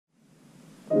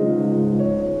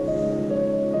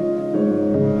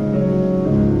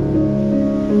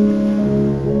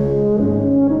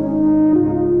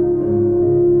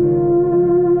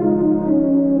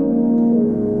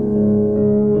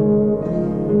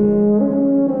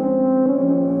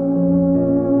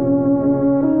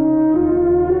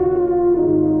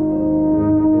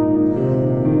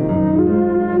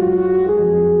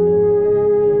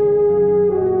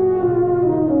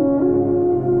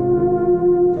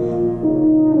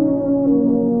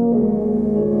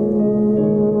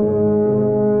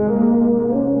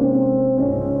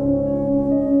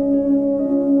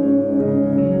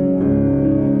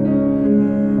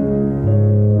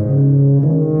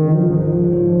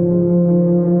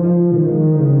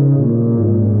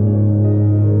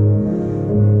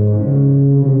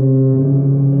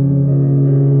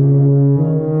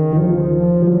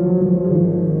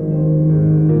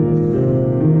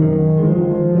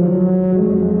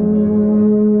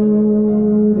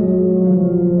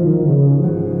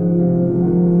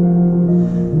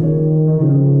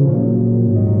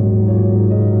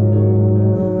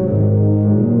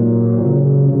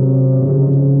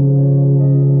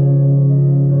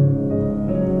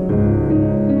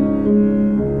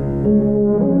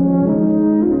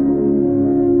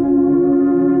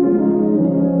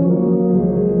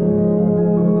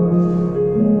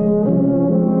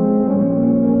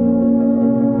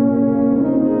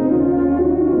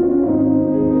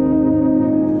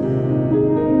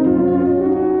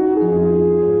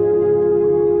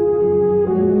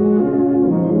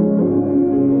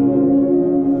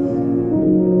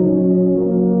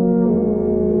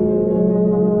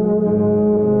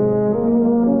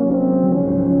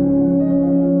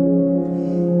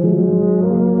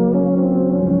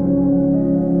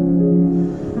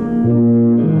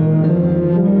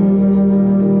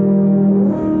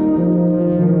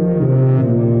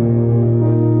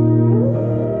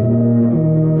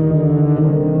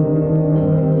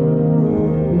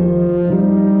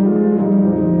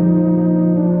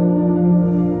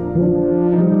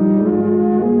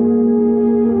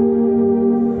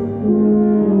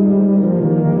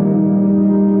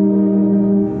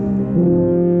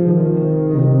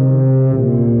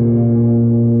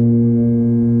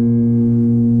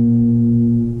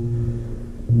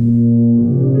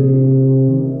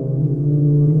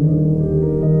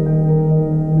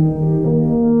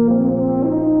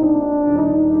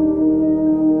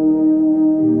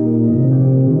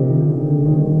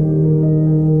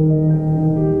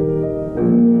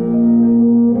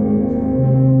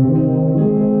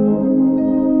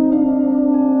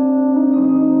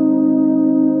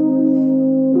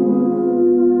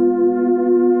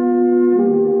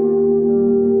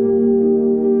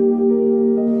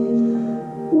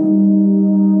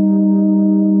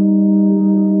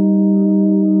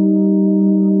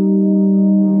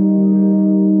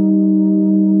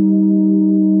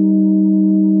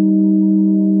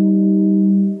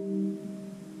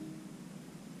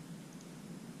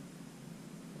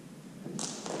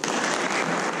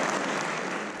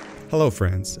Hello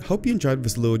friends, hope you enjoyed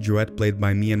this little duet played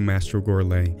by me and Master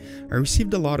Gourlay. I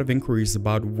received a lot of inquiries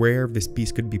about where this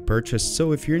piece could be purchased,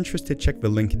 so if you're interested, check the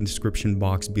link in the description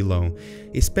box below.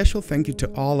 A special thank you to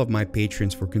all of my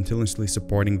patrons for continuously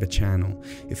supporting the channel.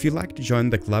 If you'd like to join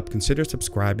the club, consider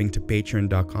subscribing to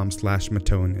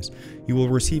patreon.com/Matonizz. You will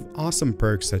receive awesome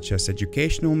perks such as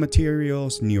educational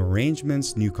materials, new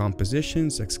arrangements, new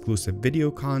compositions, exclusive video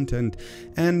content,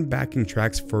 and backing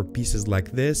tracks for pieces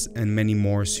like this and many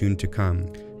more soon to come.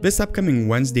 This upcoming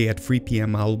Wednesday at 3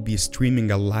 p.m. I will be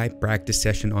streaming a live practice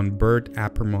session on Bert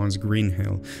Appermann's Green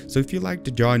Hill. So if you'd like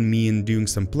to join me in doing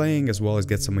some playing as well as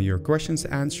get some of your questions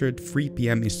answered, 3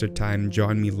 p.m. Eastern Time,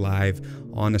 join me live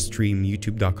on a stream,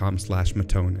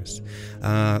 youtube.com/Matonizz.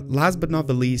 Last but not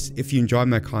the least, if you enjoy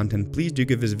my content, please do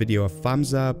give this video a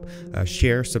thumbs up,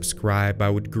 share, subscribe. I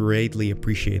would greatly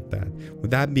appreciate that. With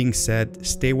that being said,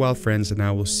 stay well friends, and I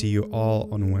will see you all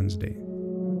on Wednesday.